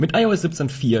Mit iOS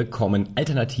 17.4 kommen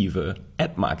alternative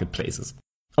App-Marketplaces.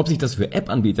 Ob sich das für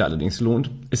App-Anbieter allerdings lohnt,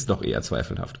 ist doch eher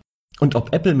zweifelhaft. Und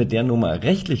ob Apple mit der Nummer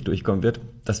rechtlich durchkommen wird,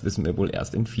 das wissen wir wohl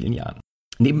erst in vielen Jahren.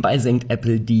 Nebenbei senkt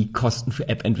Apple die Kosten für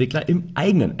App-Entwickler im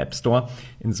eigenen App Store.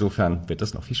 Insofern wird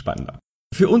das noch viel spannender.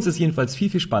 Für uns ist jedenfalls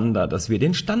viel spannender, dass wir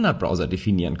den Standardbrowser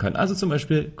definieren können, also zum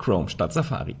Beispiel Chrome statt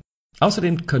Safari.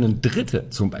 Außerdem können Dritte,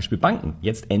 zum Beispiel Banken,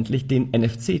 jetzt endlich den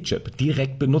NFC-Chip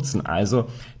direkt benutzen, also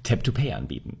Tap-to-Pay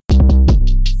anbieten.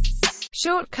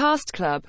 Shortcast Club